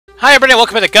Hi everybody,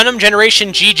 welcome to the Gundam Generation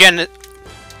Gundam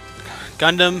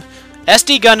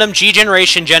SD Gundam G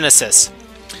Generation Genesis.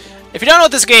 If you don't know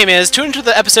what this game is, tune into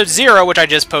the episode 0, which I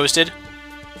just posted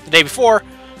the day before,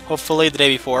 hopefully the day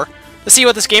before, to see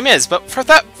what this game is. But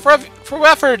without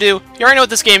further ado, you already know what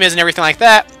this game is and everything like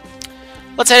that.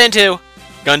 Let's head into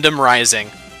Gundam Rising.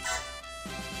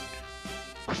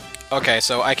 Okay,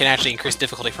 so I can actually increase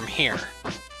difficulty from here.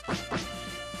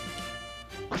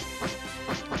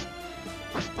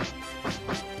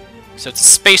 So it's a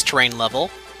space terrain level.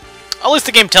 At least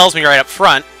the game tells me right up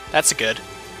front. That's good.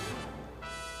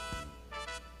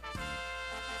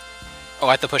 Oh,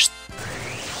 I have to push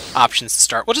options to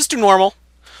start. We'll just do normal.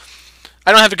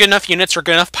 I don't have good enough units or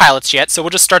good enough pilots yet, so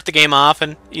we'll just start the game off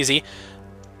and easy.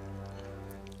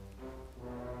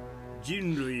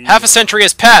 Half a century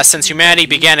has passed since humanity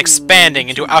began expanding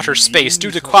into outer space due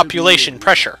to population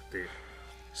pressure.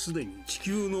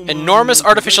 Enormous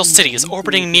artificial cities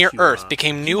orbiting near Earth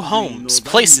became new homes,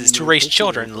 places to raise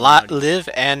children, live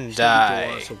and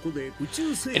die.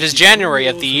 It is January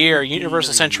of the year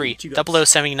Universal Century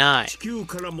 0079.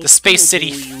 The space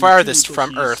city farthest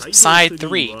from Earth, Side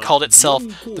 3, called itself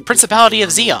the Principality of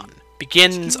Zeon,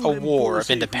 begins a war of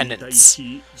independence.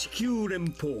 The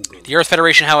Earth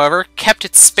Federation, however, kept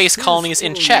its space colonies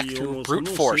in check through brute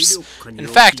force. In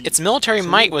fact, its military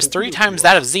might was 3 times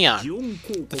that of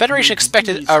Zeon. The Federation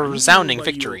expected a resounding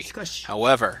victory.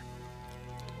 However,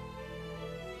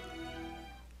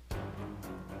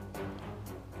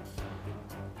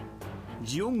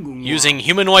 using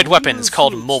humanoid weapons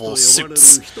called mobile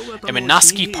suits, and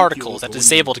Minosky particles that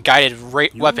disabled guided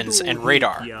weapons and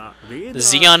radar, the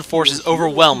Zeon forces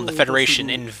overwhelmed the Federation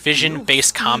in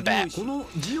vision-based combat.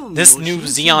 This new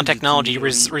Zeon technology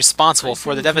was responsible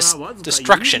for the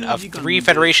destruction of 3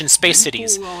 Federation space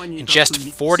cities in just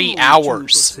 40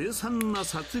 hours.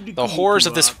 The horrors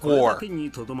of this war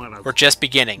were just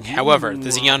beginning. However, the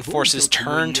Zeon forces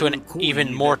turned to an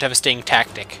even more devastating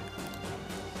tactic.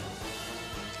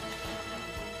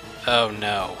 Oh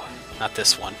no, not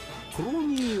this one.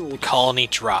 The colony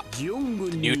drop.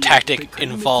 The new tactic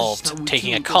involved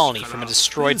taking a colony from a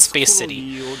destroyed space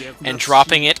city and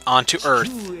dropping it onto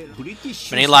Earth.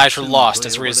 Many lives were lost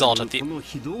as a result of the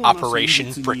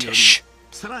Operation British.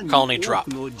 Colony drop.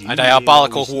 A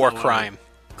diabolical war crime.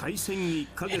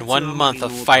 In 1 month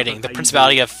of fighting, the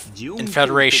Principality and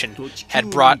Federation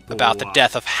had brought about the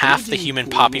death of half the human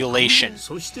population.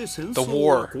 The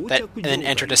war that then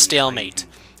entered a stalemate.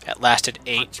 It lasted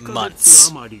 8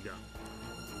 months.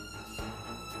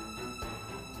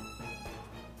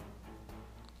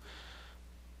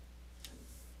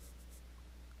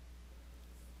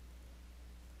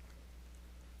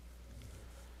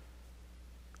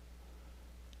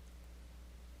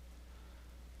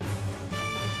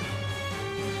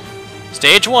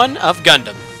 Stage 1 of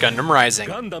Gundam, Gundam Rising.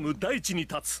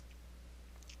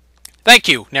 Thank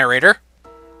you, narrator.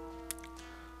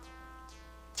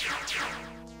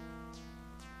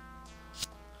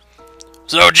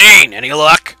 So, Gene, any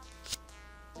luck?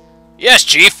 Yes,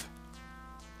 Chief.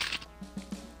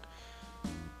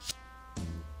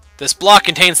 This block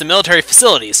contains the military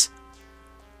facilities.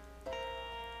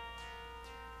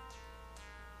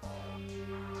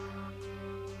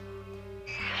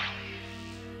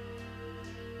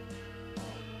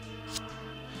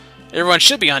 Everyone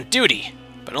should be on duty,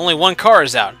 but only 1 car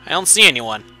is out. I don't see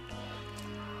anyone.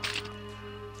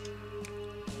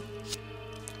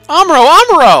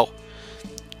 Amuro!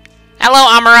 Hello,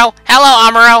 Amuro! Hello,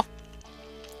 Amuro!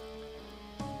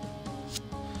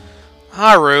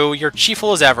 Haru, you're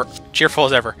cheerful as ever.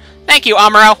 Thank you,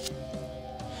 Amuro!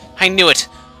 I knew it.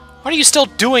 What are you still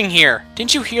doing here?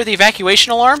 Didn't you hear the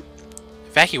evacuation alarm?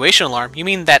 Evacuation alarm? You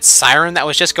mean that siren that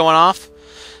was just going off?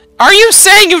 Are you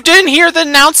saying you didn't hear the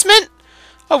announcement?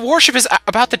 A warship is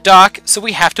about to dock, so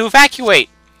we have to evacuate.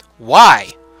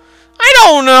 Why? I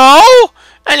don't know!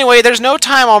 Anyway, there's no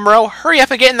time, Amuro. Hurry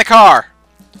up and get in the car.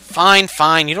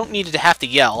 Fine, you don't need to have to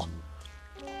yell.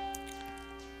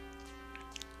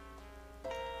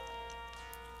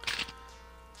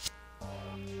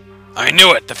 I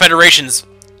knew it! That's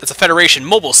a Federation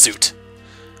mobile suit.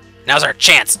 Now's our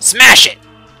chance. Smash it!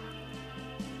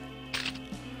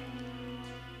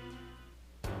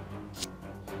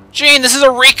 Gene, this is a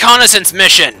reconnaissance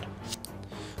mission!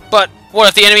 But what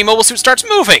if the enemy mobile suit starts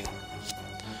moving?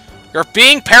 You're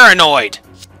being paranoid!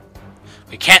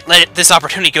 We can't let this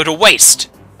opportunity go to waste.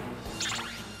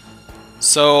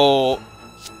 So...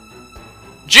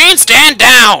 Gene, stand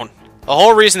down! The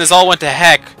whole reason this all went to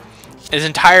heck, his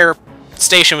entire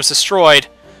station was destroyed,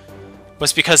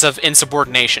 was because of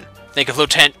insubordination. Think of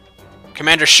Lieutenant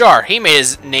Commander Char. He made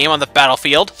his name on the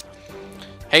battlefield.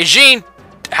 Hey, Jean,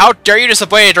 How dare you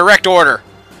disobey a direct order?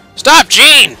 Stop,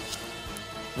 Gene!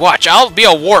 Watch, I'll be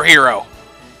a war hero.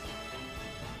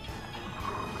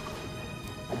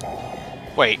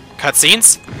 Wait,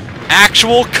 cutscenes?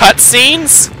 Actual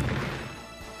cutscenes?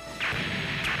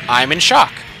 I'm in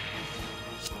shock.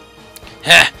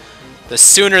 Heh. The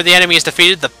sooner the enemy is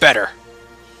defeated, the better.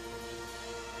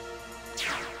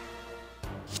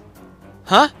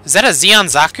 Huh? Is that a Zeon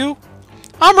Zaku?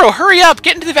 Amuro, hurry up!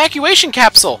 Get into the evacuation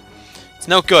capsule! It's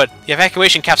no good. The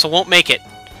evacuation capsule won't make it.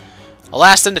 I'll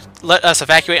ask them to let us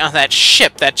evacuate on that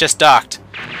ship that just docked.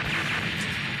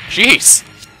 Jeez.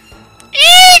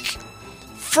 Eek!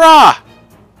 Frau!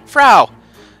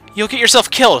 You'll get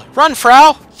yourself killed. Run,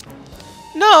 Frau!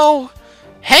 No!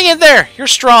 Hang in there! You're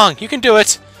strong. You can do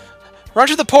it. Run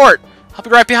to the port. I'll be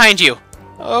right behind you.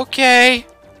 Okay.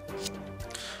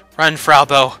 Run, Frau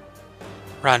Bo.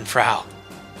 Run, Frau.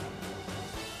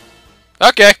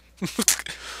 Okay.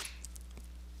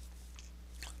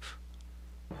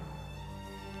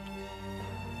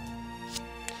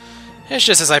 It's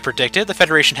just as I predicted. The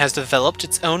Federation has developed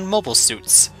its own mobile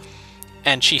suits.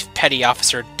 And Chief Petty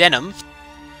Officer Denham...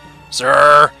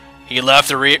 Sir, he left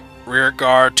the rear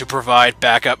guard to provide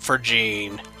backup for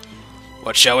Gene.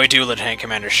 What shall we do, Lieutenant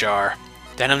Commander Shar?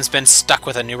 Denham's been stuck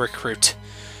with a new recruit.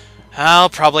 I'll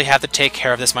probably have to take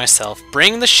care of this myself.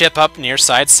 Bring the ship up near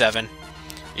Side 7.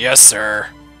 Yes, sir.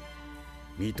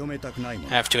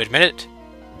 Have to admit it.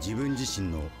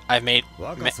 I'm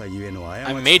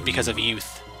made because of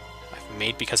youth. I'm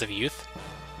made because of youth?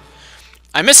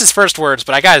 I missed his first words,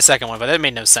 but I got his second one, but that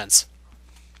made no sense.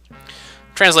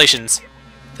 Translations.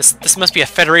 This must be a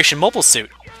Federation mobile suit.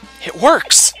 It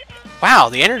works! Wow,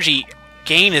 the energy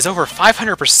gain is over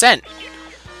 500%.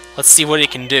 Let's see what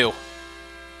it can do.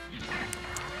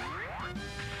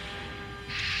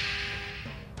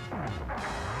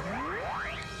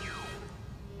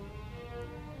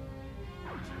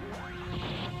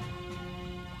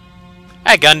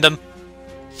 Hi, Gundam.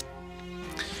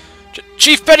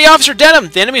 Chief Petty Officer Denham!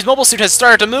 The enemy's mobile suit has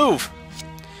started to move!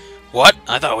 What?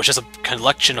 I thought it was just a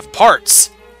collection of parts.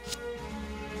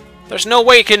 There's no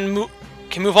way it can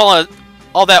move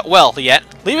all that well yet.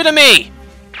 Leave it to me!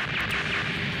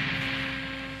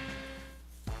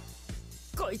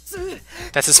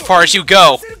 That's as far as you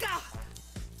go.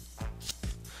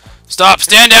 Stop!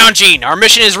 Stand down, Gene! Our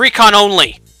mission is recon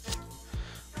only!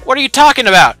 What are you talking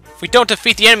about? If we don't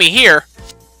defeat the enemy here...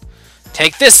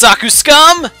 Take this, Zaku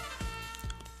scum!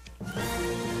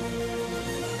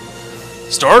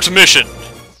 Start mission!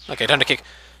 Okay, time to kick...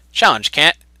 Challenge.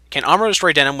 Can Amuro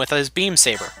destroy Denham with his beam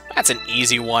saber? That's an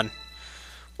easy one.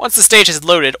 Once the stage is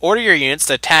loaded, order your units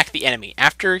to attack the enemy.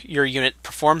 After your unit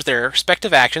performs their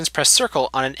respective actions, press circle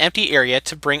on an empty area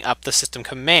to bring up the system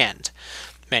command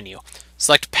menu.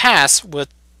 Select pass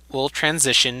will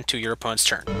transition to your opponent's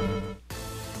turn.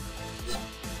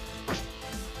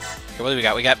 Okay, what do we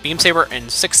got? We got beam saber and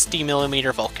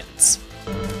 60mm Vulcans.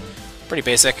 Pretty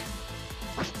basic.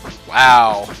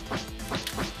 Wow.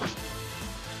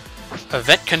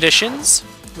 Event conditions.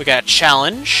 We got a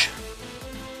challenge.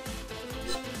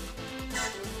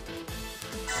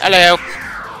 Hello.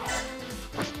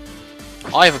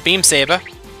 Oh, I have a beam saber.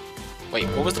 Wait,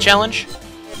 what was the challenge?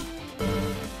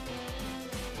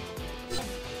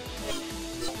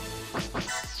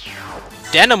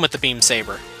 Denham with the beam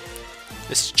saber.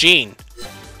 This is Gene.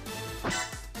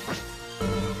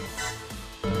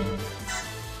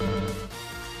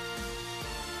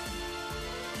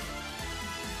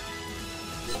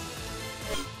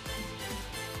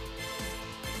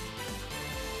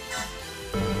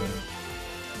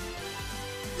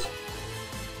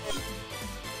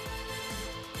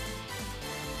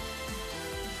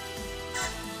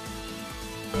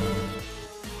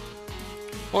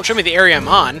 Won't show me the area I'm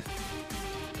on.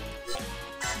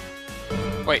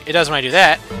 Wait, it does when I do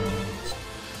that.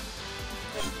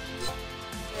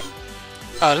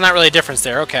 Oh, there's not really a difference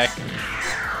there, okay.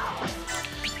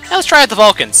 Now let's try out the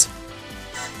Vulcans.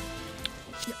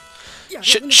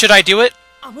 Should I do it?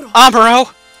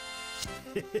 Amuro!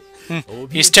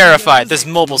 He's terrified, this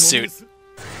mobile suit.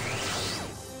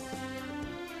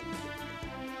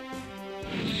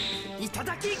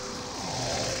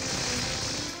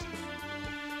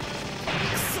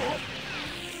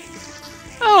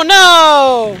 Oh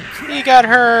no! He got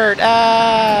hurt!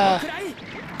 Ah!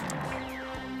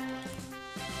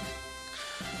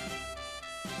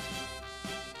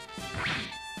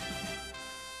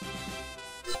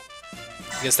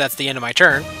 I guess that's the end of my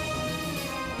turn.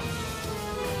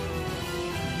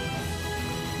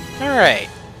 Alright.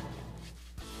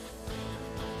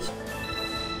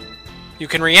 You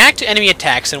can react to enemy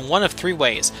attacks in one of three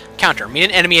ways. Counter. Meet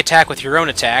an enemy attack with your own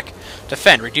attack.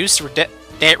 Defend. Reduce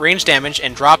range damage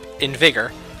and drop in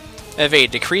vigor.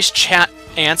 Evade. Decrease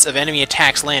chance of enemy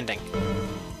attacks landing.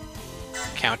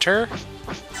 Counter.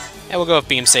 And we'll go with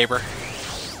Beam Saber.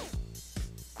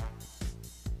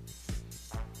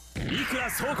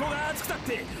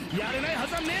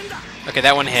 Okay,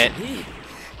 that one hit.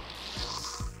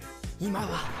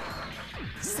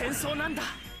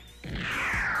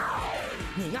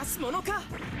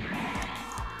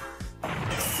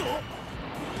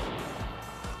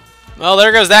 Well,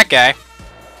 there goes that guy.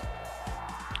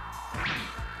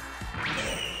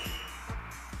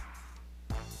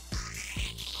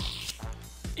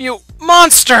 You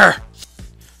monster!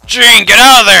 Gene, get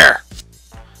out of there!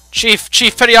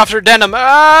 Chief Petty Officer Denim.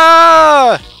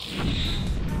 Ah!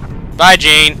 Bye,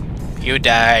 Gene. You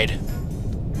died.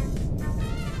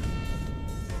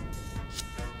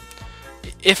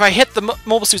 If I hit the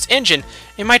mobile suit's engine,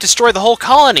 it might destroy the whole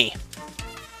colony.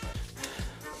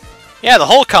 Yeah, the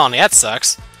whole colony. That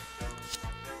sucks.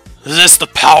 Is this the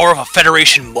power of a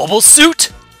Federation mobile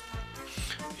suit?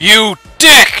 You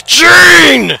dick,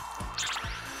 Gene!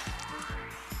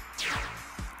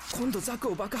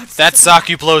 That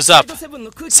Zaku blows up.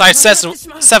 Side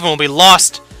 7 will be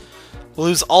lost. We'll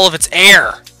lose all of its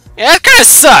air. Yeah, that kinda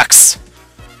sucks!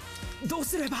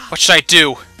 What should I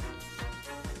do?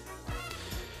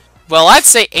 Well, I'd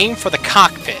say aim for the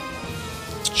cockpit.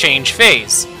 Change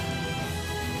phase.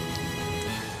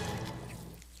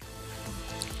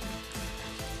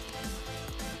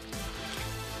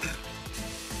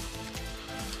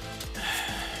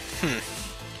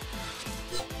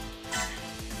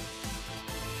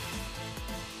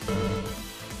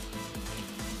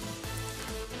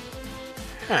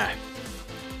 Huh.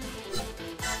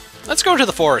 Let's go to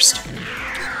the forest.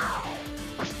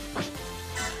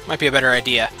 Might be a better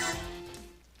idea.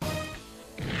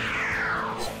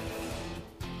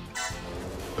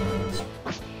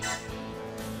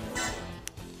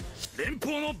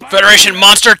 Federation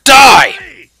monster, die!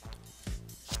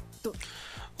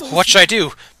 What should I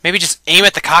do? Maybe just aim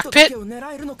at the cockpit?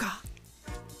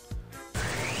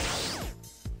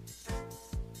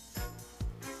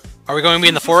 Are we going to be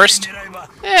in the forest?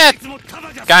 Eh,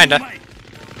 kinda.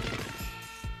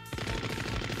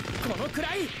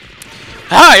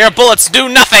 Ah, your bullets do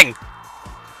nothing!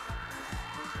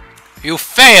 You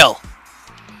fail!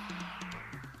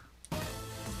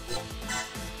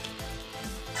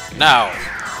 Now,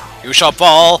 you shall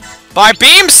fall by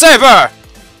Beam Saber!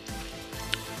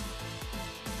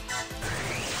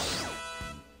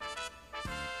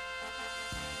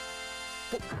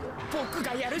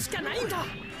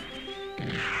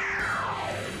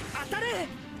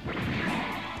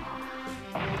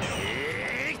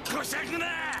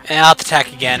 And I'll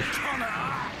attack again.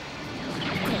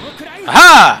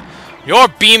 Aha! Your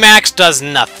Beam Axe does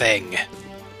nothing.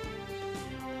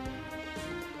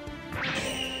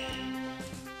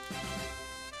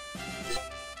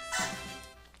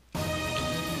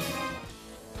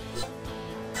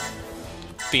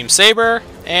 Beam Saber,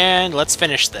 and let's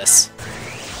finish this.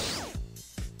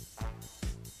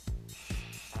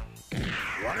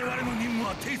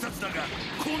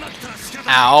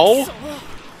 Ow!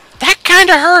 That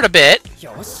kinda hurt a bit.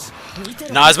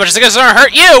 Not as much as it's gonna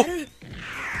hurt you!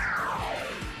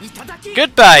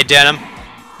 Goodbye, Denim.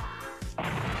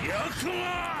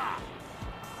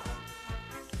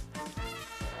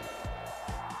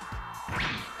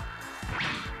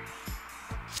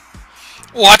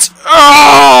 What?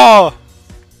 Oh!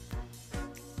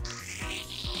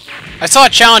 I saw a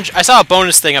challenge. I saw a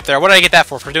bonus thing up there. What did I get that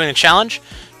for? For doing the challenge?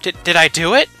 Did I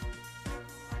do it?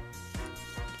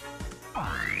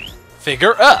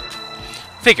 Vigor up.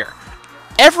 Vigor.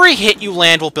 Every hit you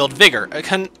land will build vigor.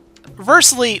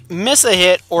 Conversely, miss a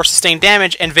hit or sustain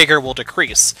damage and vigor will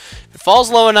decrease. If it falls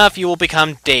low enough, you will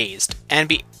become dazed and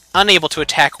be unable to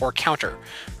attack or counter.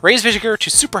 Raise vigor to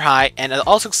super high, and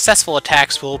all successful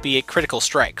attacks will be critical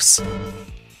strikes.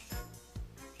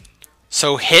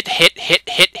 So hit, hit, hit,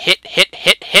 hit, hit, hit,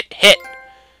 hit, hit, hit.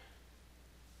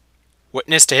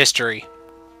 Witness to history.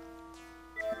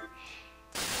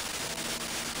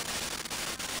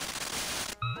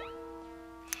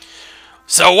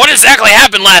 So what exactly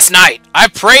happened last night? I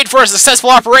prayed for a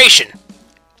successful operation.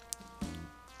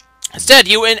 Instead,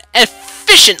 you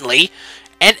inefficiently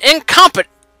and incompetent.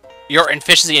 Your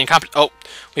inefficiency and incompetent. Oh,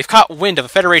 we've caught wind of a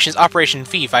Federation's Operation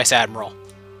V, Vice Admiral.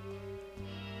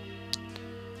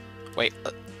 Wait,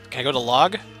 can I go to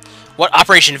log? What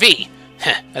Operation V?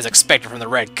 As expected from the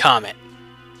Red Comet.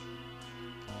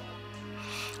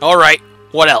 Alright,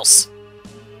 what else?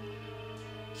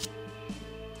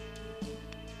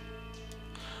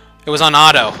 It was on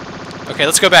auto. Okay,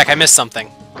 let's go back. I missed something.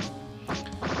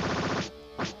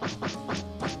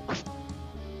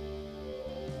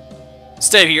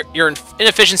 Instead, your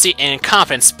inefficiency and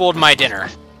incompetence spoiled my dinner.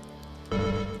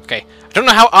 Okay, I don't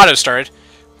know how auto started.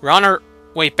 We're on our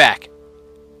way back.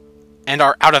 And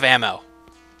are out of ammo.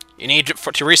 You need to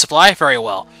resupply? Very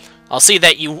well. I'll see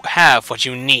that you have what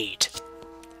you need.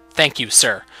 Thank you,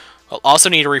 sir. We'll also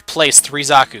need to replace 3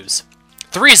 Zaku's.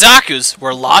 3 Zaku's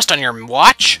were lost on your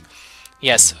watch?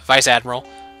 Yes, Vice Admiral.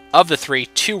 Of the 3,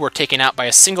 2 were taken out by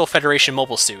a single Federation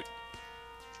mobile suit.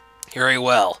 Very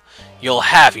well. You'll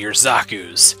have your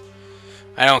Zaku's.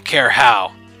 I don't care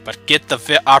how, but get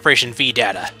the Operation V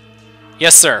data.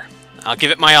 Yes, sir. I'll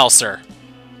give it my all, sir.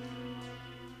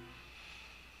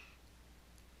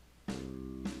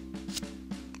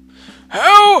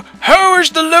 How is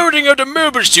the loading of the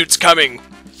mobile suits coming?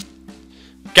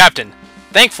 Captain,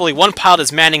 thankfully one pilot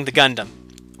is manning the Gundam.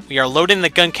 We are loading the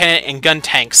gun cannon and gun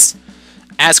tanks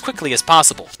as quickly as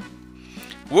possible.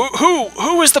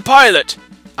 Who is the pilot?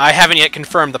 I haven't yet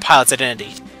confirmed the pilot's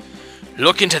identity.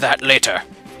 Look into that later.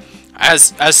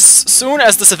 As soon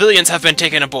as the civilians have been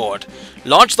taken aboard,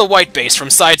 launch the White Base from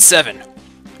Side 7.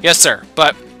 Yes, sir,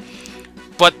 but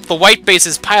the White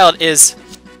Base's pilot is...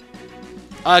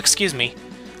 excuse me.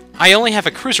 I only have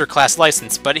a cruiser-class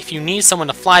license, but if you need someone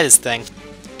to fly this thing...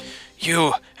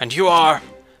 You are...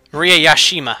 Maria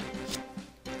Yashima.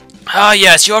 Ah,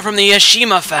 yes, you're from the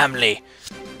Yashima family.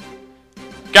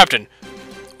 Captain,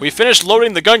 we finished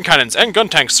loading the gun cannons and gun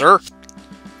tanks, sir.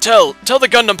 Tell the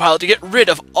Gundam pilot to get rid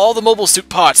of all the mobile suit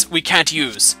parts we can't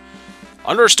use.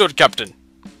 Understood, Captain.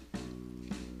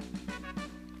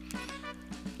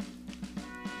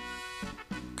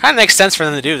 Kind of makes sense for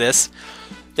them to do this.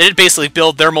 They did basically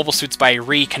build their mobile suits by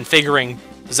reconfiguring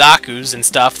Zaku's and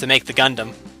stuff to make the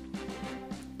Gundam.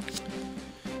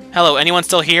 Hello, anyone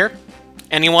still here?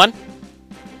 Anyone?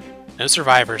 No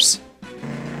survivors.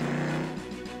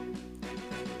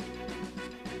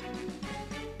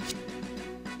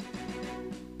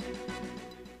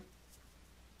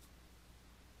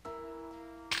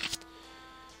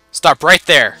 Stop right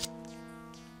there.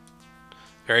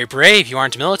 Very brave, you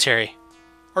aren't military.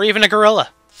 Or even a gorilla.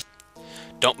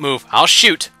 Don't move, I'll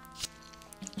shoot.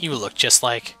 You look just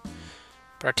like...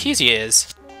 But Artesia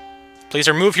is. Please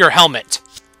remove your helmet.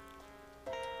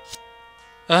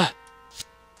 Out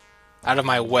of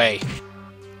my way.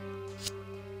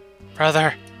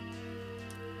 Brother.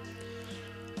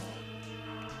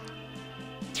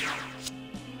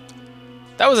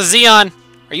 That was a Zeon.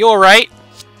 Are you alright?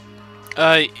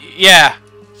 Yeah.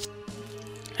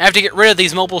 I have to get rid of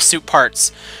these mobile suit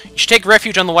parts. You should take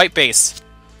refuge on the White Base.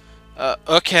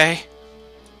 Okay.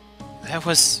 That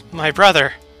was my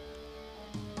brother.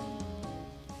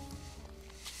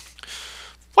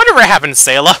 Whatever happened to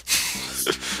Sayla?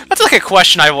 That's like a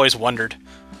question I've always wondered.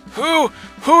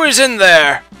 Who is in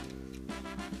there?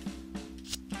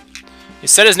 He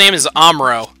said his name is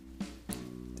Amuro.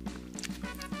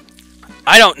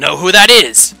 I don't know who that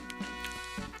is.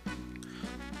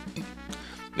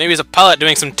 Maybe he's a pilot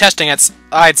doing some testing at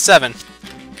Side 7.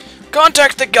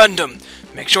 Contact the Gundam.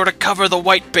 Make sure to cover the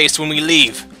White Base when we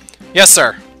leave. Yes,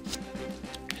 sir.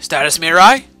 Status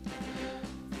Mirai?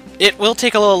 It will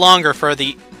take a little longer for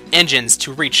the engines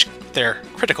to reach their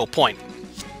critical point.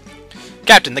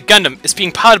 Captain, the Gundam is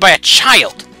being piloted by a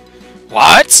child.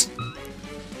 What?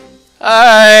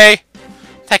 That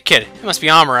kid. It must be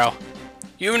Amuro.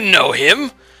 You know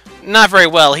him? Not very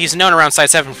well. He's known around Side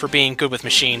 7 for being good with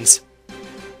machines.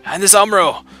 And this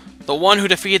Amuro, the one who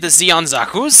defeated the Zeon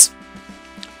Zaku's?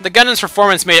 The Gundam's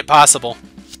performance made it possible.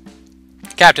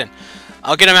 Captain,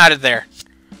 I'll get him out of there.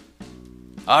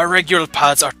 Our regular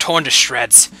pilots are torn to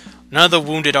shreds. None of the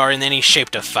wounded are in any shape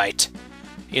to fight.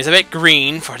 He is a bit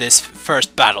green for this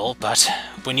first battle, but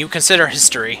when you consider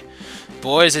history,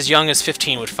 boys as young as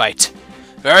 15 would fight.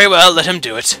 Very well, let him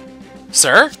do it.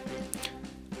 Sir?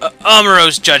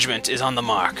 Amuro's judgment is on the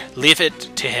mark. Leave it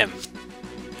to him.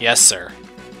 Yes, sir.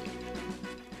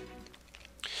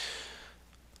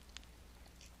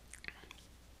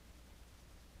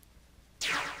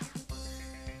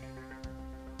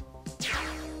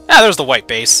 Ah, there's the White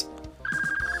Base.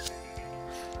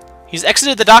 He's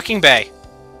exited the docking bay.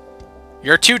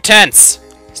 You're too tense.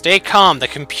 Stay calm. The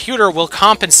computer will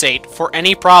compensate for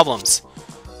any problems.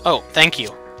 Oh, thank you.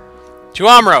 To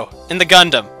Amuro, in the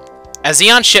Gundam. A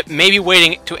Zeon ship may be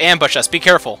waiting to ambush us. Be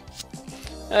careful.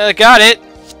 Got it.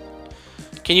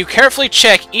 Can you carefully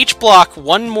check each block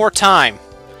one more time?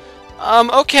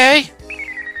 Okay.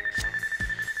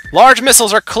 Large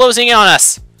missiles are closing in on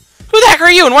us. Who the heck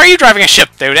are you, and why are you driving a ship?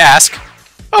 They would ask.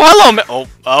 Oh, hello,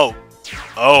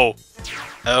 Oh.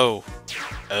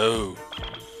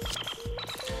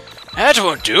 That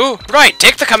won't do. Right,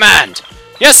 take the command.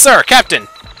 Yes, sir, Captain.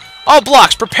 All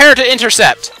blocks, prepare to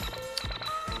intercept.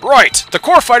 Right! The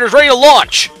core fighter's ready to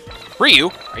launch!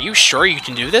 Ryu, are you sure you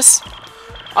can do this?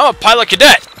 I'm a pilot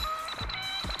cadet!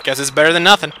 Guess it's better than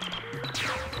nothing.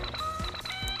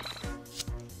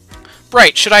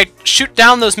 Right, should I shoot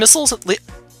down those missiles?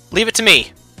 Leave it to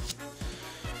me.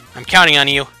 I'm counting on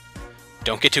you.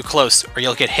 Don't get too close, or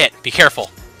you'll get hit. Be careful.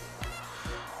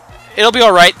 It'll be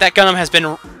alright. That Gundam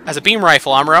has a beam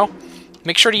rifle, Amuro.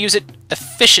 Make sure to use it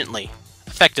efficiently.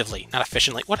 Effectively. Not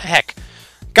efficiently. What the heck?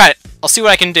 Got it. I'll see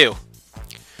what I can do.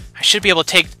 I should be able to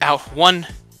take out 1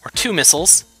 or 2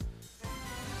 missiles.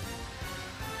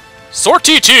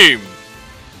 Sortie team!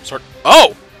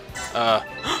 Oh!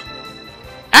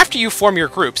 After you form your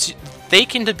groups, they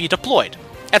can be deployed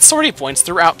at sortie points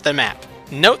throughout the map.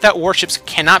 Note that warships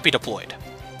cannot be deployed.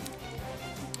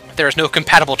 There is no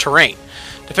compatible terrain.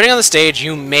 Depending on the stage,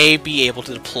 you may be able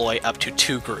to deploy up to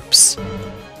 2 groups.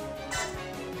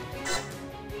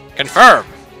 Confirm!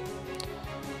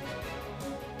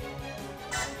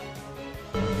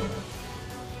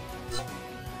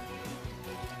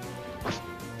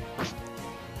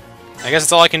 I guess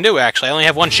that's all I can do, actually. I only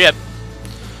have 1 ship.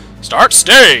 Start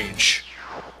stage!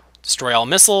 Destroy all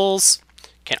missiles.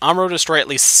 Can Amuro destroy at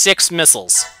least 6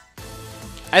 missiles?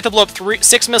 I have to blow up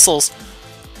 6 missiles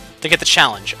to get the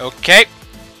challenge. Okay.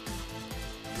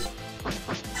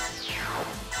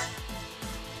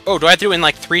 Oh, do I have to do it in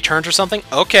like 3 turns or something?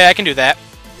 Okay, I can do that.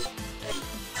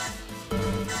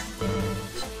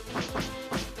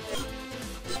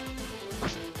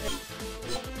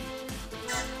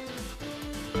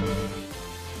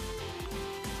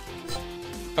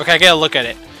 Okay, I gotta look at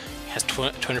it. It has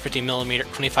 250mm,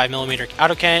 25mm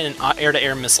autocannon and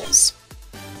air-to-air missiles.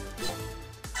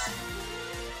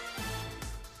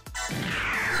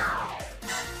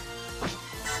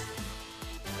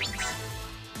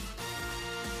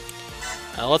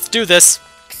 Let's do this.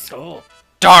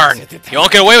 Darn! You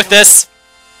won't get away with this!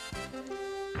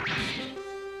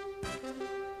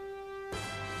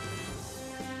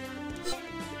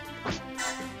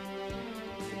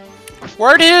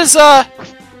 Where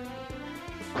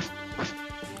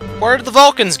did the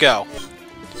Vulcans go?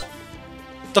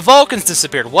 The Vulcans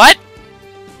disappeared. What?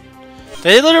 Did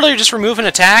they literally just remove an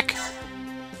attack?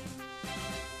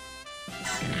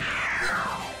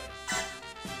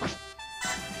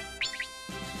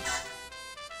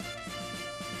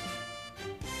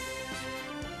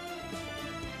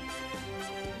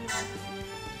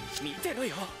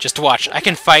 Just watch. I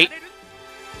can fight.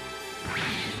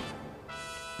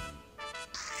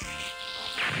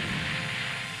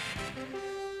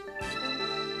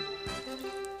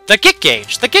 The Git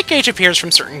Gauge. The Git Gauge appears from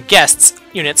certain guests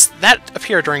units that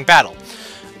appear during battle.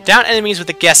 Down enemies with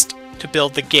the guest to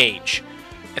build the gauge.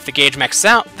 If the gauge maxes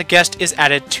out, the guest is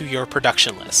added to your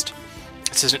production list.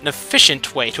 This is an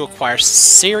efficient way to acquire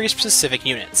series-specific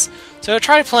units, so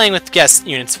try playing with guest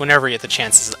units whenever the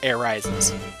chances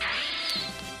arises.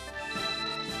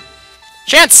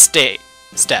 Chance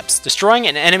steps. Destroying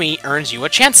an enemy earns you a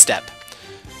chance step,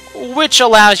 which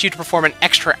allows you to perform an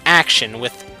extra action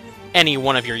with any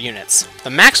one of your units. The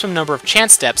maximum number of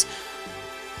chance steps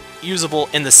usable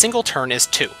in the single turn is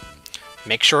 2.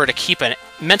 Make sure to keep a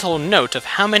mental note of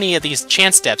how many of these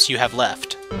chance steps you have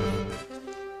left.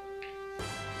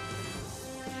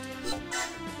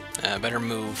 Better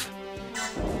move.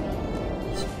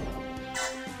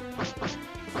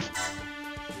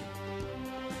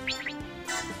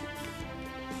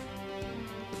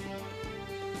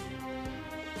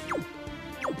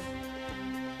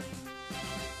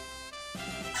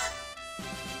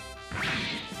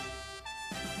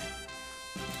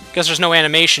 Guess there's no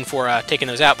animation for taking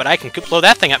those out, but I can blow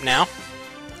that thing up now.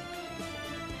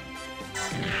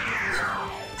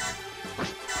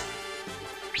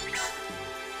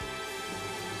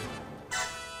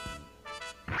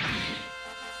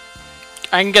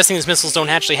 I'm guessing these missiles don't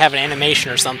actually have an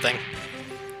animation or something.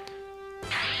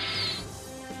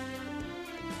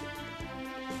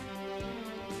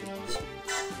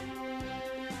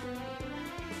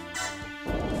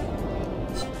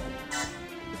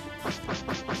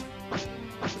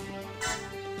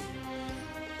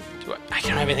 I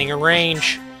don't have anything in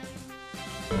range.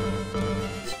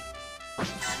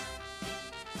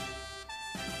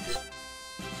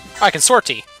 Oh, I can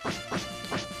sortie. Let's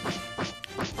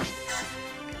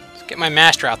get my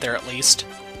master out there at least.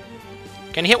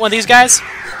 Can he hit one of these guys?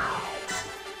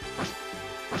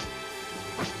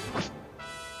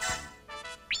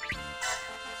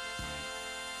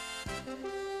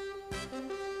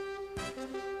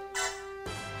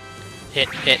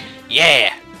 Hit.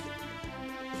 Yeah!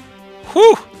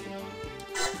 Whew!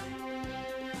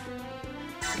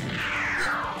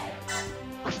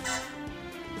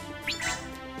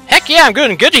 Heck yeah, I'm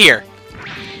good to hear.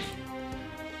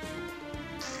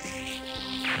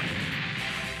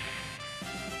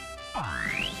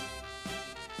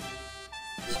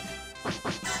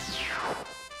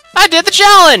 I did the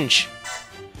challenge!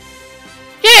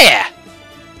 Yeah!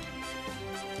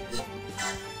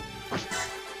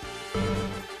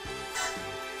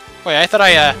 Wait, I thought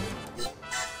I,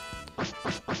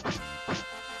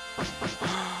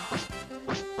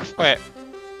 Wait.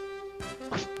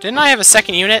 Didn't I have a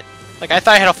second unit? Like, I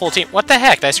thought I had a full team. What the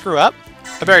heck? Did I screw up?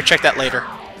 I better check that later.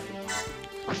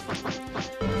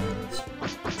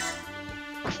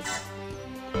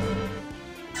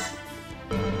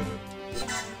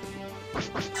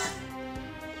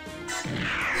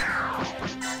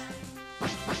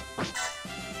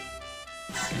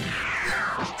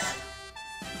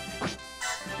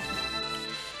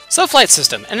 Subflight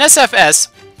system. An SFS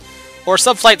or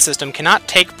subflight system cannot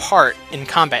take part in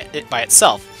combat by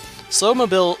itself. Slow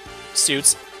mobile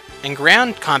suits and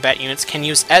ground combat units can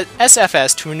use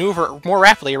SFS to maneuver more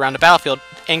rapidly around the battlefield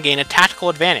and gain a tactical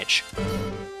advantage.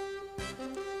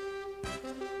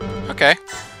 Okay.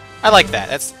 I like that.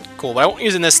 That's cool, but I won't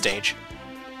use it in this stage.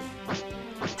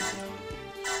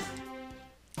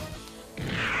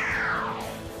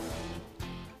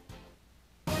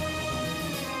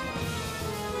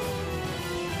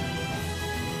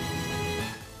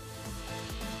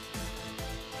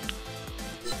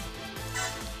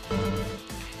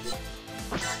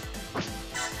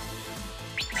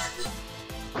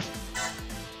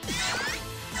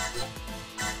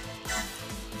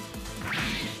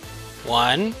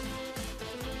 One,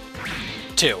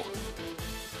 two.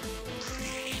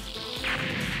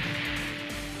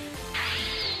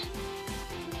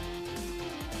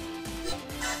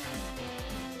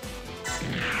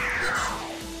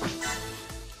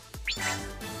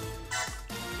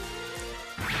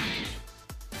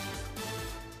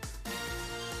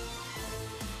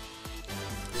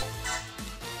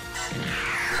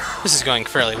 This is going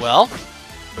fairly well.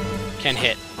 Can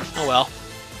hit. Oh well.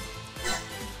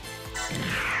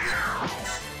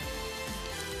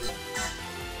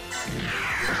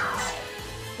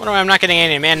 Wonder why I'm not getting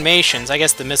any animations. I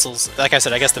guess the missiles, like I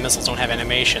said, I guess the missiles don't have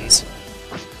animations.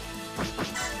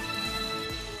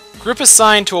 Group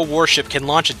assigned to a warship can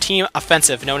launch a team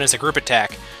offensive known as a group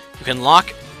attack. You can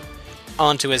lock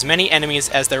onto as many enemies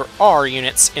as there are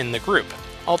units in the group.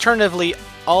 Alternatively,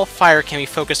 all fire can be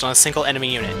focused on a single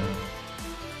enemy unit.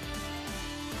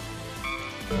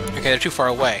 Okay, they're too far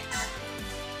away.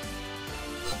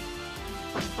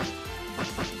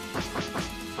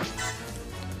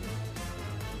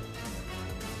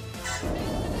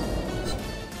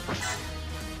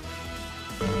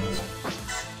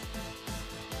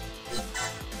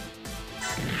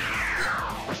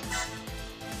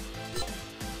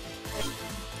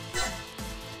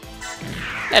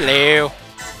 Hello.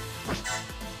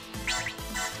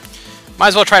 Might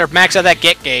as well try to max out that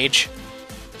get gauge.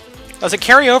 Does it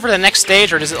carry over to the next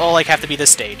stage, or does it all like have to be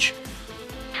this stage?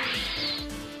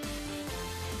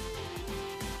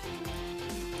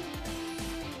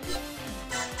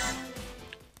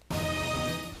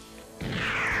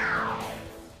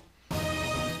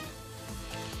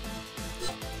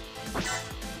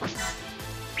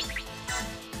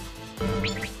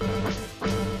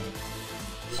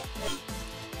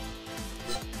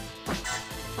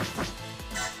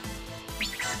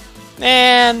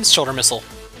 And shoulder missile.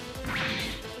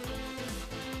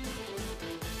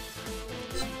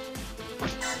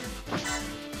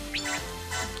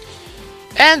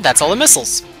 And that's all the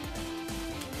missiles.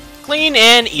 Clean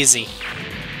and easy.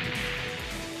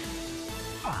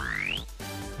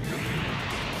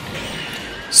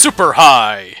 Super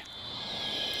high.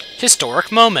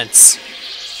 Historic moments.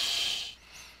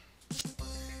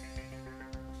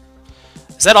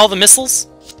 Is that all the missiles?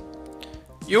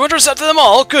 You intercepted them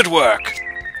all! Good work!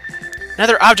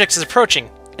 Another object is approaching.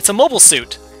 It's a mobile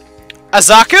suit.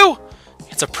 Azaku?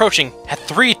 It's approaching at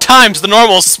 3 times the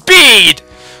normal speed!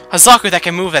 Azaku that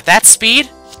can move at that speed?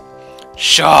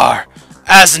 Char,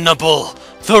 Aznable,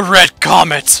 the Red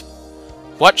Comet!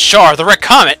 What, Char, the Red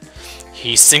Comet?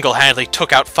 He single-handedly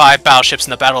took out 5 battleships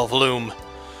in the Battle of Loom.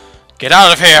 Get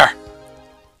out of here!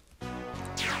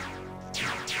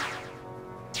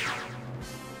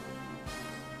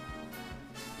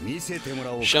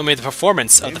 Show me the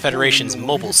performance of the Federation's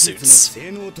mobile suits.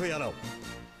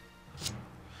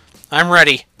 I'm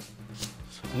ready.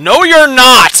 No, you're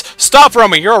not! Stop,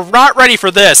 Romy! You're not ready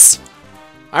for this!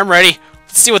 I'm ready.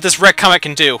 Let's see what this Red Comet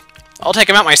can do. I'll take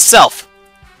him out myself.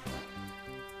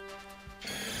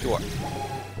 You are.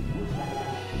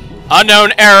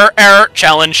 Unknown error,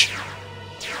 challenge.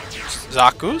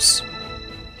 Zaku's?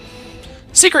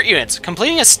 Secret units.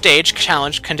 Completing a stage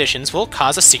challenge conditions will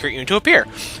cause a secret unit to appear,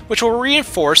 which will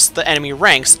reinforce the enemy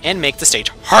ranks and make the stage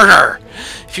harder.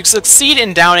 If you succeed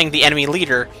in downing the enemy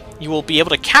leader, you will be able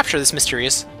to capture this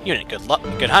mysterious unit. Good luck.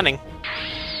 Good hunting.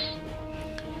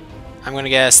 I'm gonna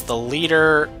guess the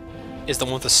leader is the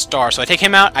one with the star. So I take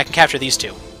him out, I can capture these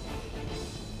two.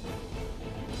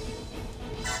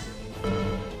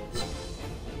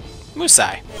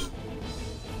 Musai.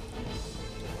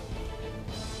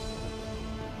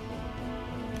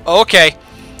 Okay.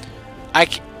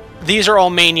 These are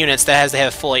all main units that they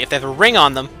have fully. If they have a ring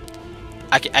on them,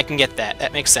 I can get that.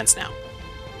 That makes sense now.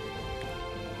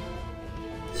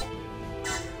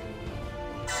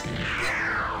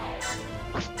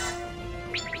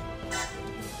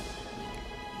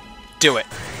 Do it.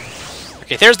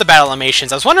 Okay, there's the battle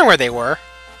animations. I was wondering where they were.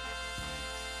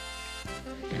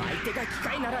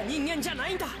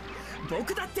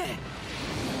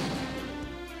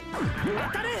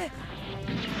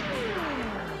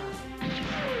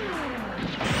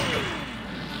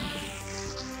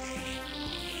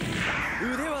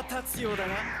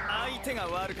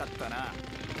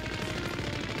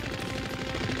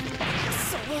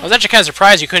 I was actually kind of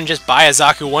surprised you couldn't just buy a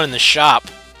Zaku 1 in the shop.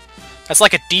 That's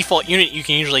like a default unit you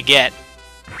can usually get.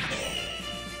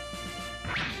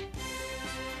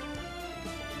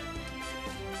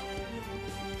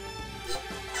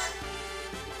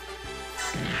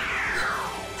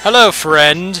 Hello,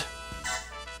 friend.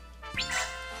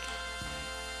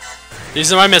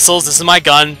 These are my missiles, this is my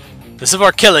gun. This is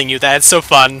for killing you, that's so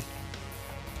fun.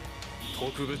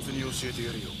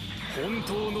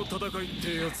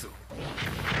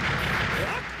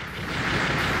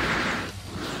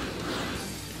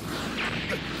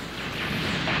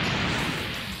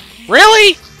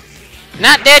 Really?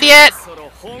 Not dead yet?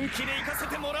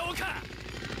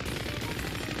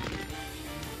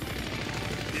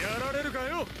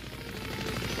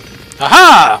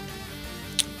 Aha!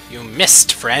 You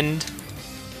missed, friend.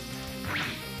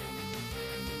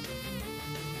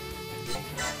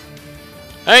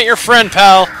 I ain't your friend,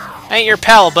 pal. I ain't your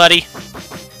pal, buddy.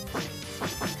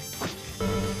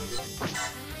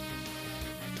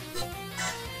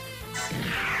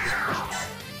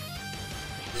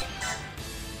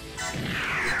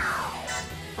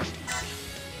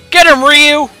 Get him,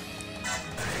 Ryu!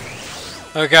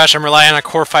 Oh gosh, I'm relying on a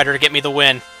core fighter to get me the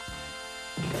win.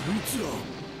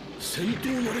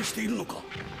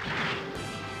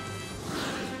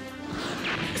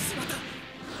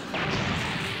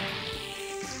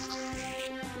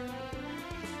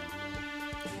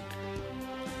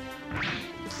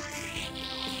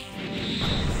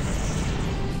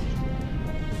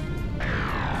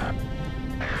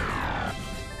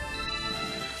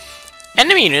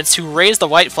 Enemy units who raise the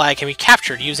white flag can be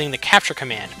captured using the capture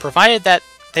command, provided that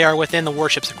they are within the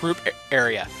warship's group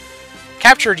area.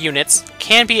 Captured units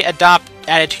can be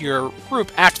added to your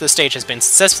group after the stage has been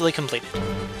successfully completed.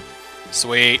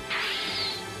 Sweet.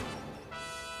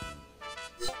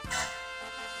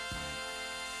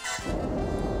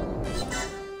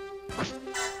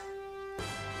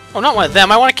 Oh, not one of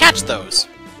them. I want to catch those.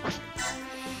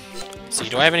 Let's see,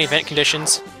 do I have any event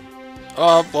conditions?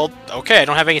 Well, okay, I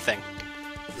don't have anything.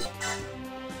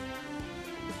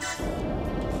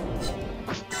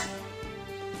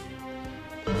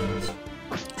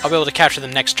 I'll be able to capture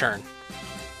them next turn.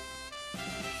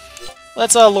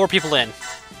 Let's lure people in.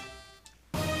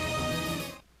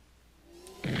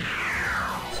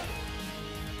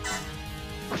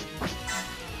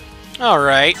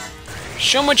 Alright.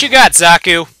 Show them what you got,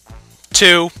 Zaku.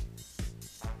 2.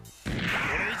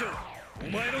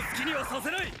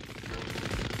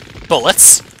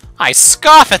 Bullets? I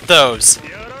scoff at those!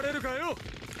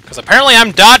 Because apparently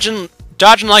I'm dodging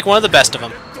like one of the best of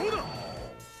them.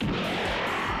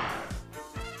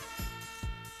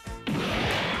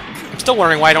 I'm still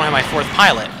wondering why I don't have my 4th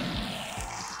pilot.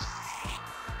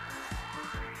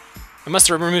 I must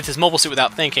have removed his mobile suit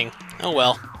without thinking. Oh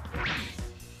well.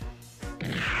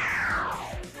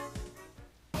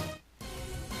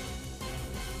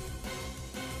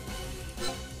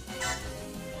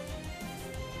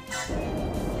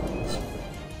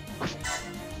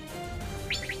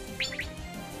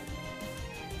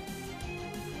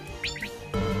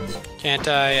 Can't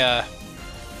I,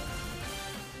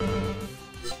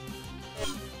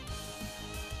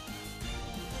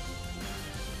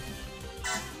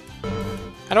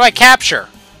 How do I capture?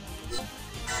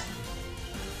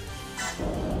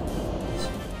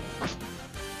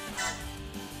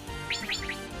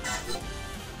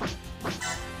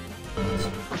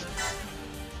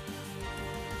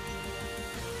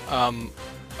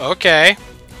 Okay.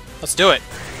 Let's do it.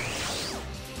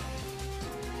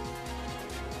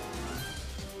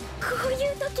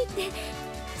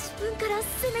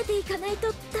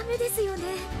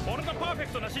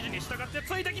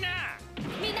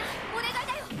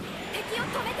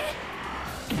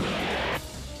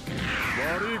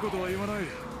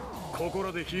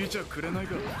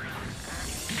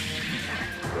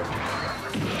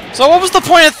 So what was the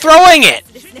point of throwing it?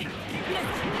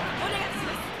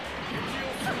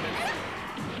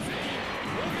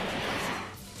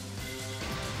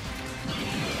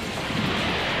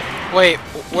 Wait,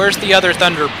 where's the other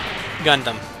Thunder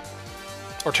Gundam?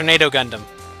 Or Tornado Gundam?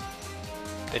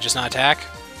 They just not attack?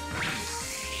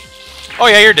 Oh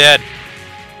yeah, you're dead.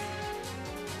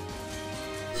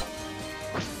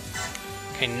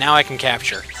 Okay, now I can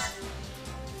capture.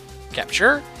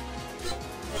 Capture?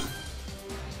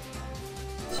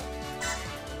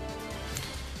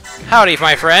 Howdy,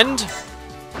 my friend.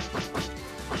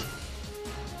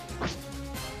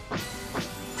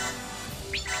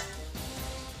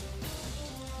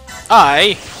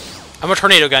 I'm a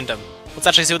Tornado Gundam. Let's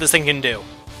actually see what this thing can do.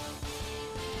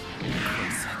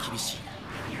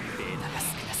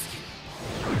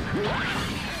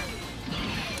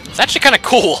 It's actually kind of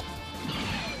cool.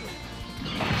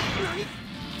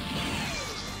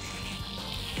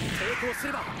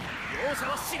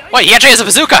 Wait, he actually has a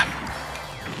bazooka!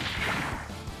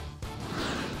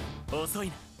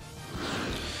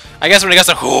 I guess when it goes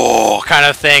to "whoo" kind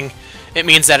of thing, it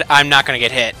means that I'm not going to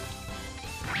get hit.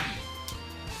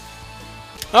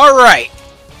 Alright.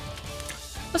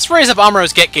 Let's raise up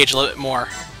Amuro's get gauge a little bit more.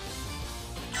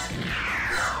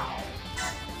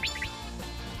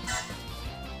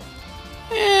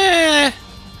 Let's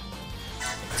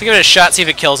give it a shot, see if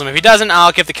it kills him. If he doesn't,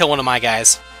 I'll give the kill one of my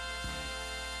guys.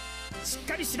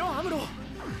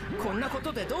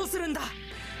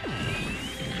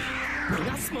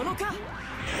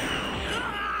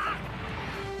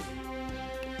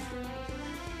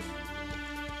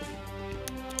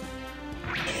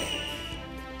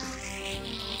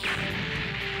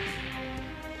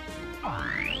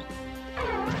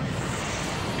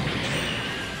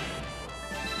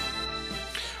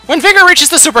 When Vigor reaches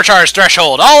the supercharged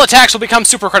threshold, all attacks will become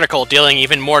supercritical, dealing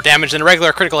even more damage than a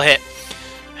regular critical hit.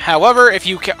 However, if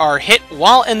you are hit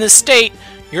while in this state,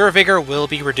 your Vigor will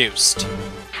be reduced.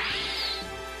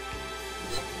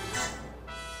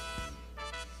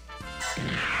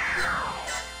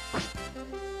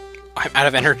 I'm out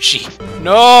of energy.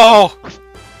 No!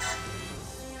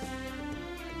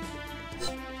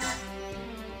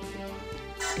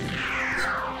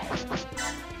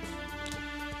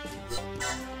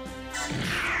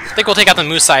 I think we'll take out the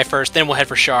Musai first, then we'll head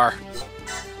for Char.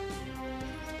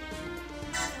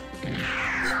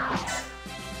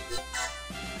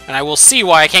 And I will see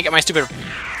why I can't get my stupid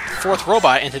fourth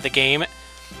robot into the game.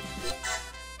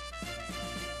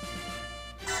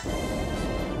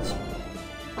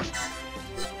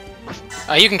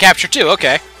 You can capture too,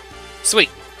 okay. Sweet.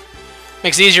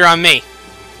 Makes it easier on me.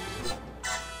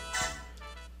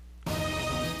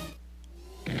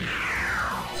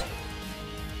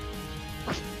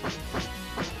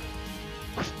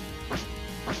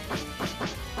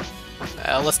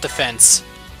 Let's defense.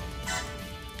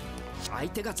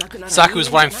 Zaku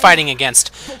is what I'm fighting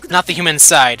against, not the human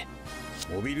side.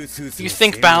 You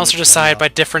think battles are decided by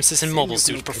differences in mobile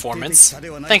suit performance?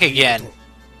 Think again.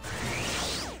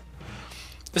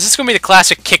 This is going to be the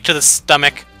classic kick to the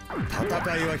stomach.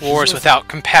 Wars without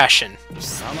compassion.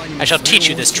 I shall teach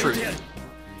you this truth.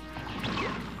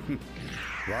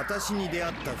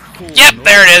 Yep,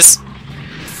 there it is!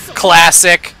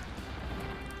 Classic.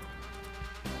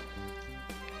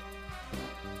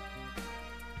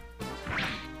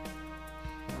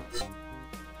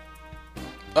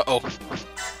 Uh-oh.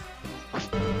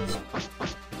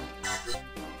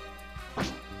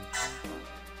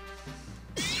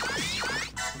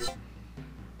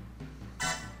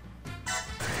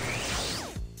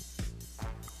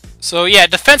 So yeah,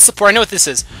 defense support, I know what this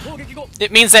is.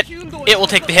 It means that it will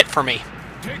take the hit for me.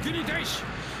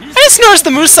 I just noticed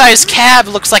the Musai's cab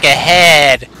looks like a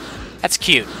head. That's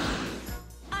cute.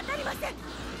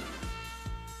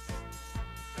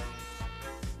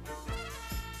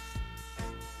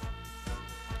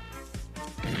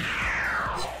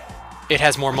 It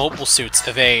has more mobile suits.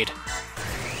 Evade.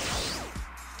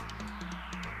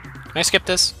 Can I skip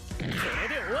this?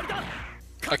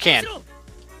 I can.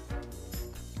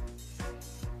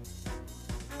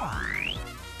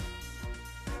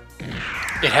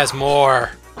 It has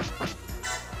more.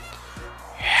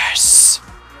 Yes.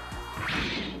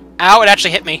 Ow, it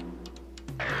actually hit me.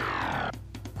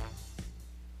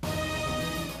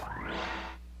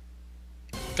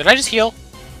 Did I just heal?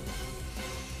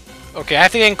 Okay, I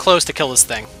have to get in close to kill this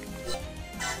thing.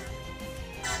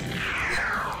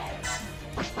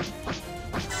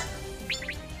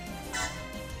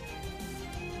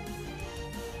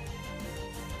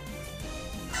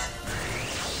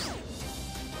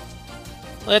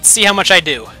 Let's see how much I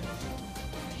do.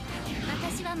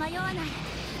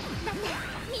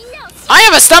 I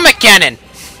have a stomach cannon!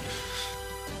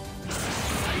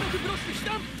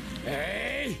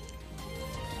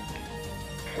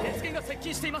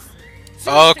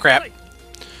 Oh crap.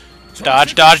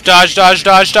 Dodge, dodge, dodge, dodge,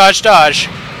 dodge, dodge, dodge.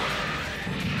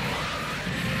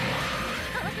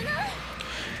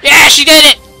 Yeah, she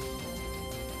did it!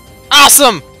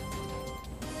 Awesome!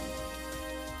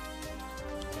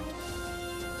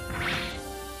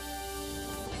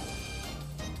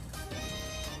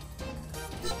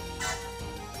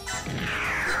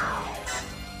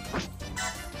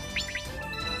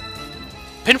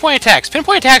 Pinpoint attacks.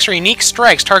 Pinpoint attacks are unique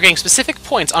strikes targeting specific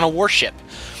points on a warship.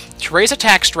 To raise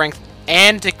attack strength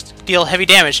and to deal heavy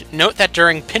damage, note that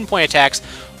during pinpoint attacks,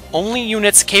 only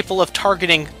units capable of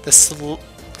targeting the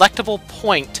selectable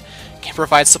point can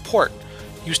provide support.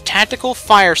 Use tactical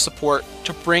fire support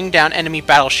to bring down enemy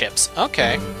battleships.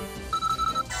 Okay.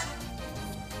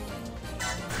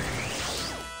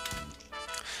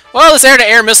 Well, this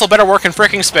air-to-air missile better work in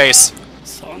fricking space.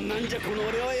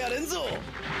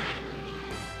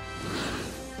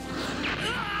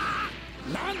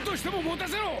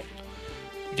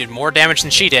 You did more damage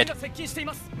than she did.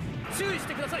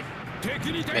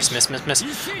 Miss, miss, miss,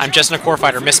 miss. I'm just a core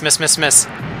fighter. Miss, miss, miss, miss.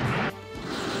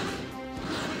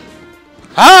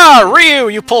 Ah, Ryu,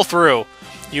 you pull through.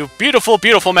 You beautiful,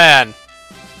 beautiful man.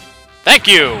 Thank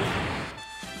you.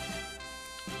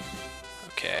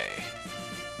 Okay.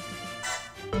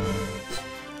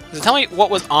 Does it tell me what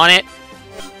was on it?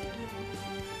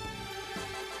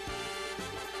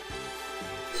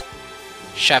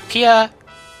 Shapia.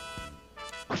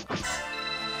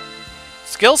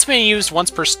 Skills may be used once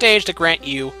per stage to grant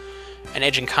you an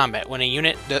edge in combat. When a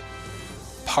unit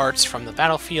departs from the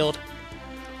battlefield,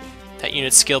 that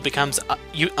unit's skill becomes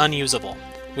unusable.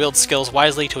 Wield skills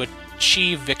wisely to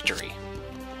achieve victory.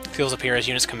 Skills appear as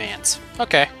units' commands.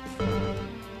 Okay.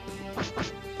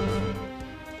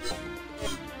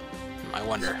 I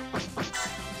wonder.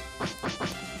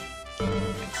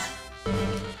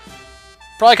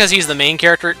 Probably because he's the main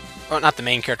character. Well, not the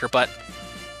main character, but...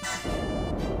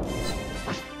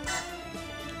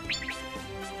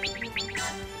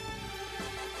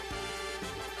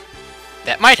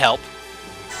 that might help.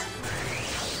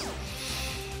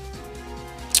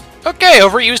 Okay,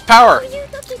 overused power.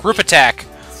 Group attack.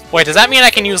 Wait, does that mean I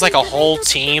can use like a whole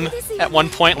team at one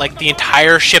point? Like the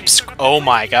entire ship's... oh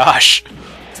my gosh.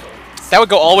 That would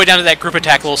go all the way down to that group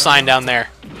attack little sign down there.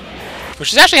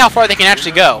 Which is actually how far they can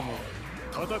actually go.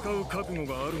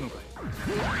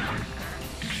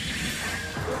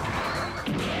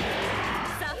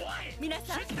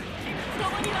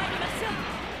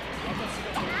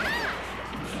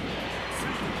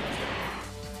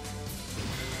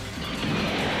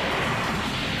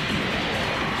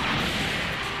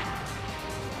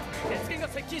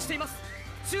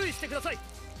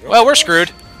 Well, we're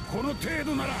screwed.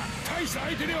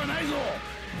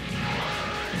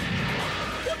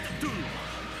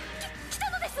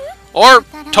 Or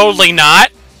totally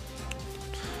not.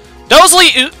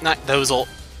 Dozely, not Dozel.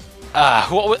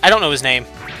 I don't know his name.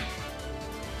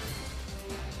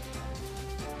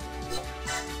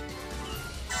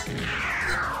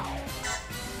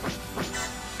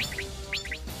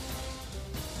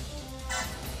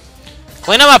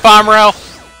 Clean him up, Amuro.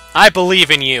 I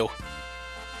believe in you.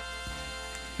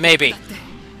 Maybe.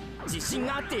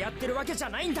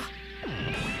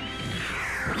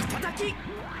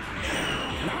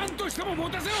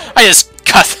 I just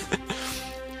cut.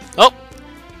 Oh.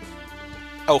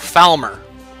 Oh, Falmer.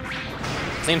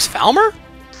 His name's Falmer?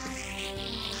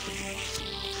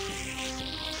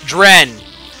 Dren.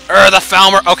 The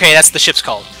Falmer. Okay, that's the ship's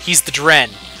called. He's the Dren.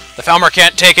 The Falmer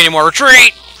can't take any more.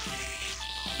 Retreat!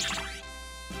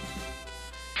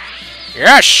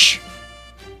 Yes!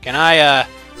 Can I,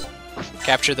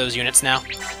 capture those units now?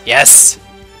 Yes!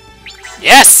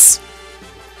 Yes!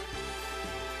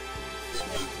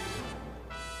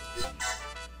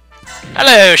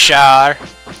 Hello, Char.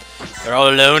 You're all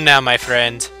alone now, my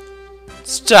friend.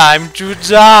 It's time to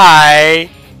die!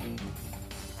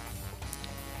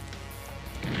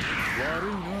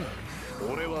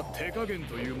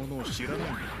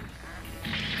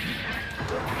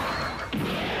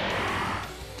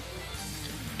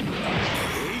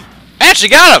 I actually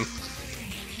got him!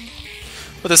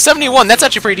 With a 71, that's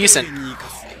actually pretty decent.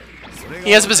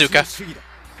 He has a bazooka.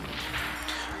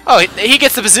 Oh, he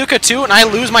gets the bazooka too, and I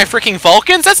lose my freaking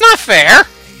Vulcans? That's not fair!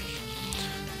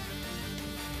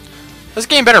 This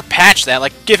game better patch that,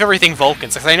 like, give everything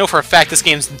Vulcans, because I know for a fact this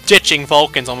game's ditching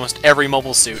Vulcans almost every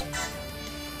mobile suit.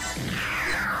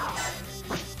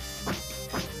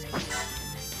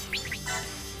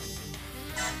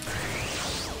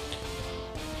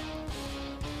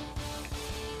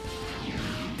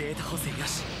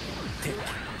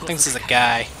 I think this is a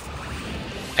guy.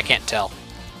 I can't tell.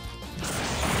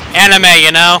 Anime,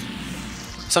 you know?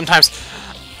 Sometimes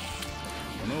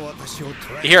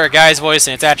you hear a guy's voice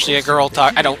and it's actually a girl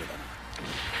talk. I don't...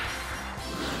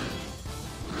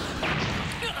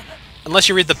 Unless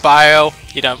you read the bio,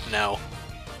 you don't know.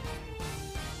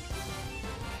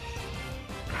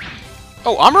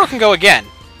 Oh, Amuro can go again.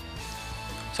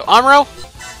 So Amuro,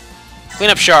 clean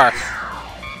up Char.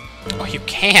 Oh, you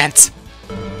can't.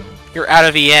 You're out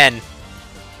of EN.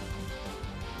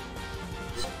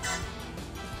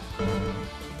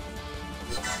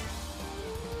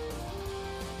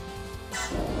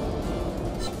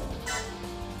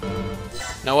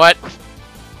 Know what?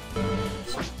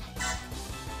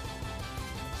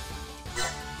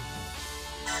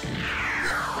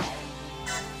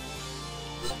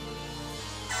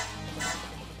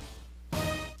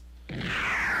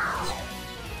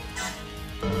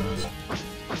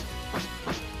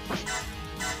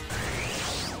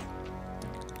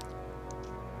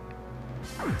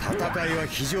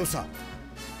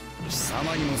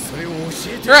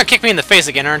 You're gonna kick me in the face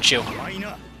again, aren't you?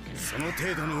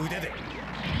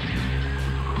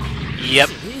 Yep,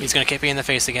 he's gonna kick me in the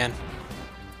face again.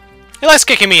 He likes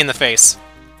kicking me in the face.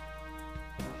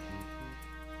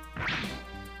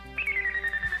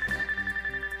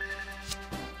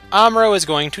 Amuro is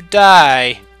going to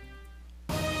die.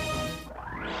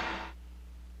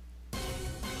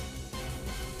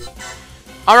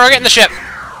 Amuro, get in the ship!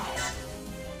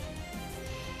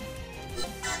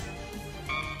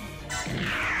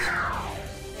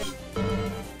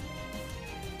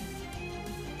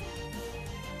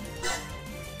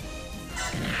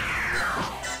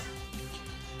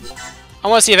 I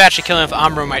want to see if actually killing with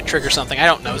Amuro might trigger something. I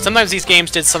don't know. Sometimes these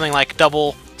games did something like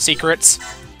double secrets.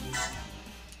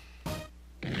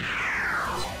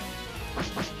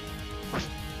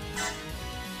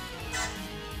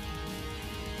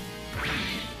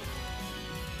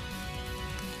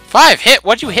 Five hit?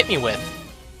 What'd you hit me with?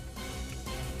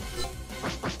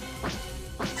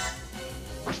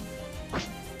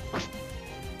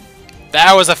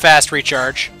 That was a fast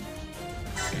recharge.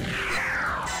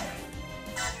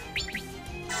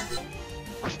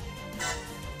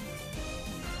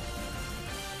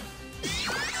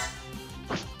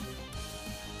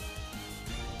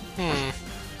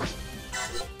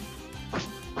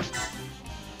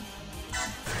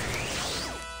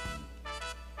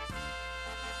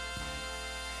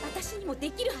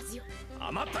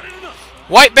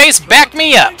 White base, back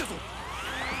me up!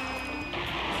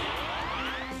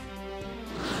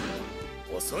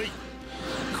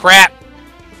 Crap!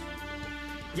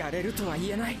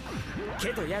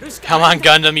 Come on,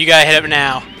 Gundam, you gotta hit it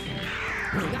now.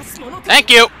 Thank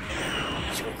you!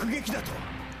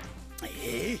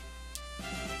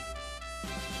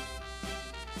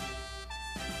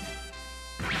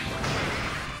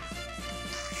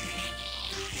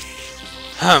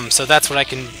 So that's what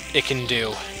it can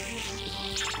do.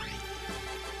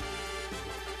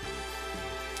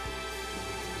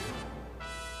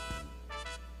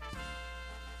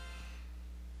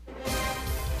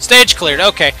 Stage cleared,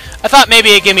 okay. I thought maybe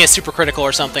it'd give me a super critical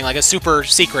or something, like a super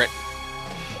secret.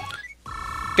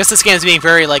 Guess this game's being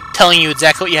very, like, telling you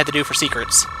exactly what you had to do for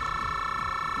secrets.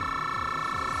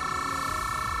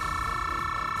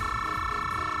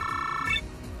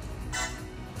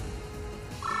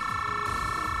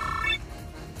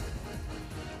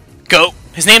 Goat.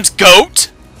 His name's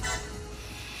Goat?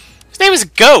 His name is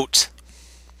Goat.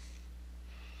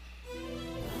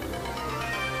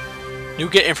 New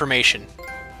get information.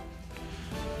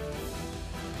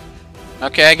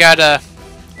 Okay, I got a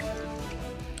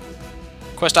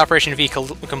quest operation V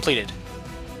completed.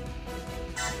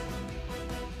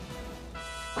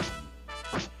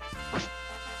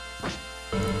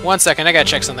 One second, I gotta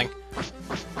check something.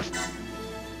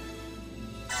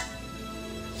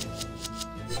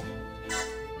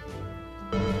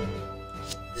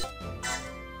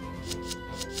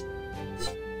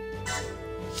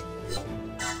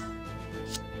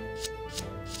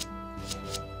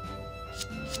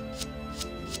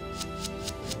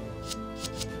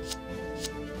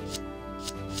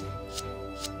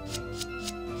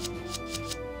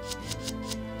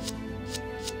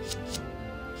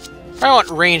 I want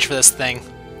range for this thing.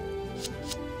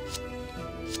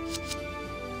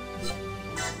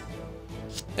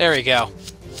 There we go.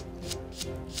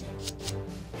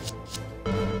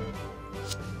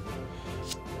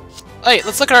 Hey,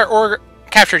 let's look at our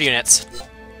captured units.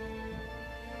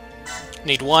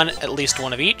 Need one, at least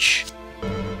one of each.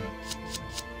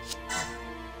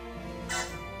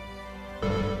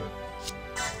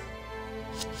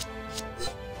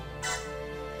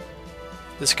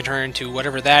 This can turn into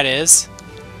whatever that is.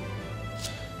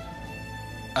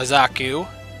 Azaku.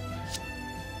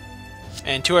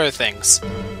 And 2 other things.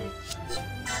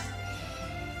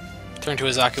 Turn to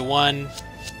Azaku 1.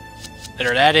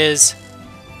 Whatever that is.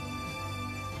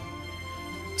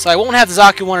 So I won't have the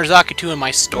Zaku 1 or Zaku 2 in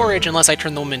my storage unless I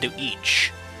turn them into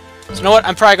each. So you know what?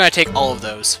 I'm probably going to take all of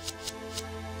those.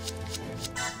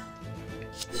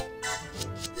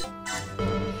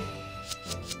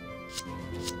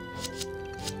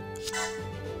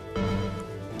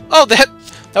 Oh, that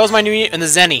was my new unit, and the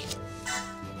Zenny.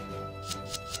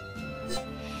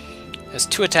 Has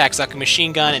 2 attacks, like a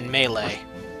machine gun and melee.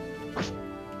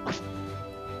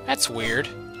 That's weird.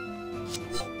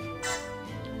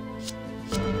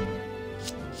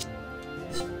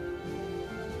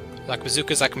 Like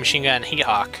bazookas, like a machine gun, and heat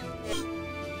hawk.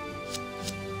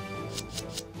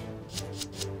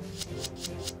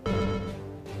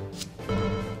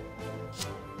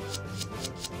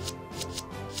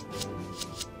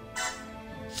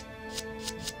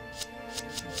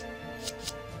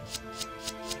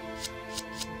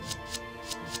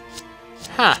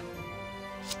 Huh.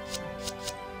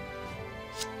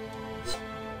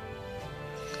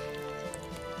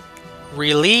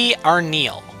 R'lyeh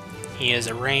Arneal. He is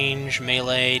a range,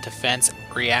 melee, defense,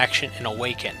 reaction, and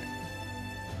awaken.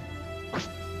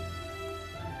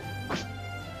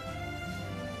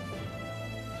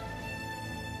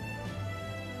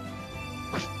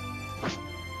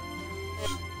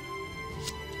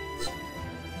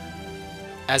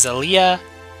 Azalea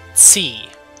Tsi.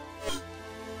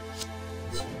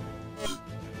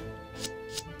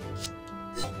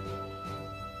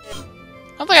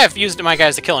 I don't think I've used my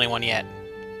guys to kill anyone yet.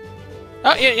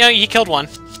 Oh, yeah, he killed one.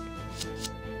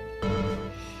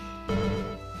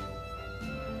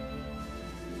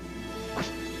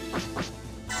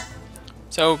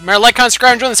 So, remember, like, comment,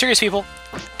 subscribe, and join the series, people.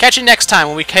 Catch you next time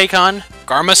when we take on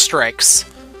Garma Strikes.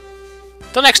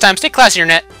 Till next time, stay classy,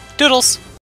 Internet. Doodles!